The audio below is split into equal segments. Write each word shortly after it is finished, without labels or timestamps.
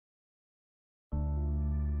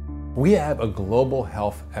We have a global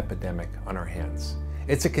health epidemic on our hands.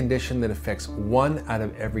 It's a condition that affects 1 out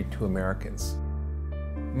of every 2 Americans.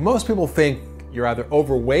 Most people think you're either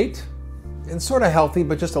overweight and sort of healthy,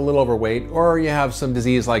 but just a little overweight, or you have some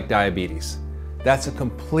disease like diabetes. That's a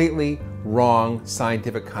completely wrong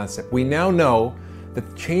scientific concept. We now know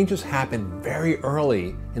that changes happen very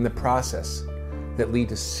early in the process that lead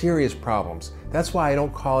to serious problems. That's why I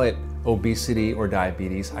don't call it obesity or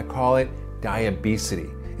diabetes. I call it diabesity.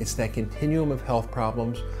 It's that continuum of health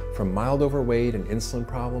problems from mild overweight and insulin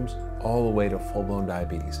problems all the way to full-blown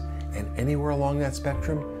diabetes. And anywhere along that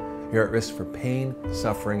spectrum, you're at risk for pain,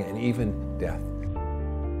 suffering, and even death.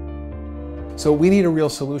 So we need a real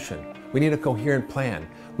solution. We need a coherent plan.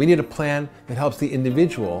 We need a plan that helps the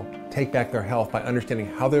individual take back their health by understanding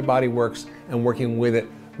how their body works and working with it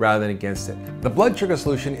rather than against it. The blood sugar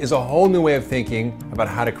solution is a whole new way of thinking about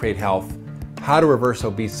how to create health, how to reverse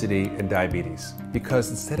obesity and diabetes.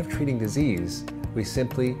 Because instead of treating disease, we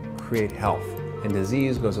simply create health, and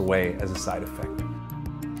disease goes away as a side effect.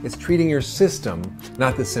 It's treating your system,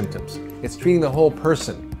 not the symptoms. It's treating the whole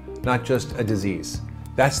person, not just a disease.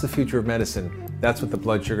 That's the future of medicine. That's what the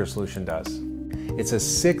blood sugar solution does. It's a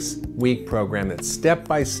 6-week program that's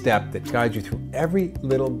step-by-step that guides you through every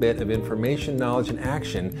little bit of information, knowledge, and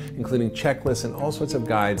action, including checklists and all sorts of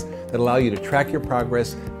guides that allow you to track your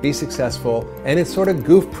progress, be successful, and it's sort of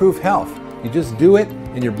goof-proof health. You just do it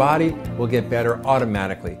and your body will get better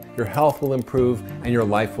automatically. Your health will improve and your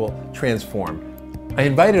life will transform. I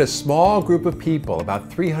invited a small group of people,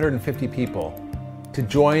 about 350 people, to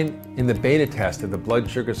join in the beta test of the blood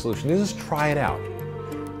sugar solution. Just try it out.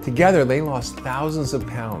 Together, they lost thousands of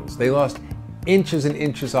pounds. They lost inches and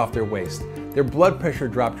inches off their waist. Their blood pressure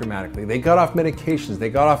dropped dramatically. They got off medications. They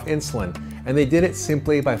got off insulin. And they did it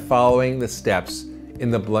simply by following the steps in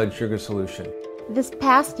the blood sugar solution. This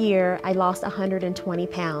past year, I lost 120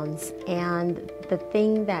 pounds. And the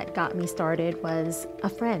thing that got me started was a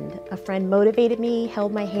friend. A friend motivated me,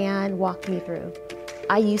 held my hand, walked me through.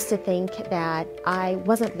 I used to think that I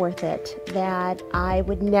wasn't worth it, that I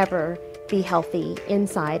would never be healthy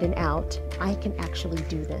inside and out. I can actually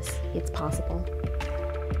do this. It's possible.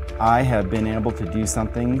 I have been able to do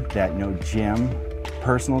something that no gym,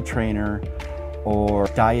 personal trainer, or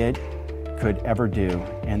diet could ever do,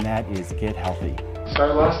 and that is get healthy. So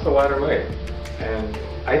I lost a lot of weight, and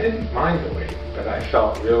I didn't mind the weight, but I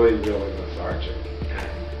felt really, really lethargic.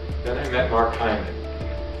 And then I met Mark Hyman.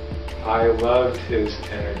 I loved his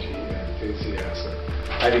energy and enthusiasm.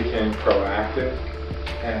 I became proactive,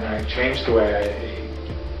 and I changed the way I ate,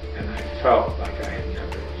 and I felt like I had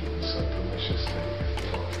never eaten so deliciously. I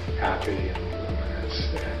feel happy and luminous,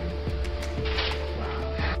 and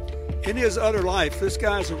wow. In his other life, this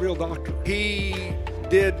guy's a real doctor. He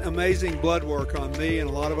did amazing blood work on me and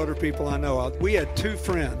a lot of other people I know of. We had 2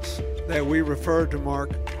 friends that we referred to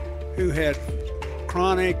Mark who had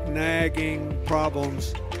chronic nagging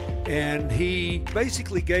problems, and he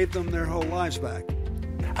basically gave them their whole lives back.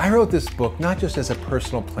 I wrote this book not just as a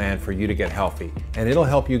personal plan for you to get healthy, and it'll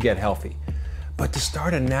help you get healthy, but to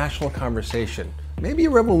start a national conversation, maybe a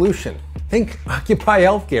revolution. Think Occupy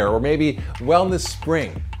Healthcare or maybe Wellness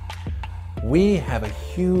Spring. We have a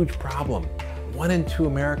huge problem. 1 in 2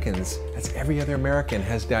 Americans, that's every other American,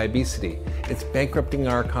 has diabetes. It's bankrupting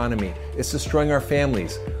our economy. It's destroying our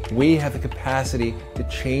families. We have the capacity to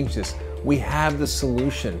change this. We have the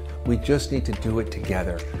solution. We just need to do it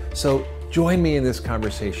together. So join me in this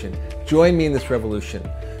conversation. Join me in this revolution.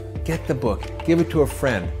 Get the book. Give it to a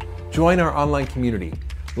friend. Join our online community.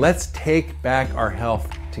 Let's take back our health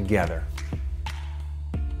together.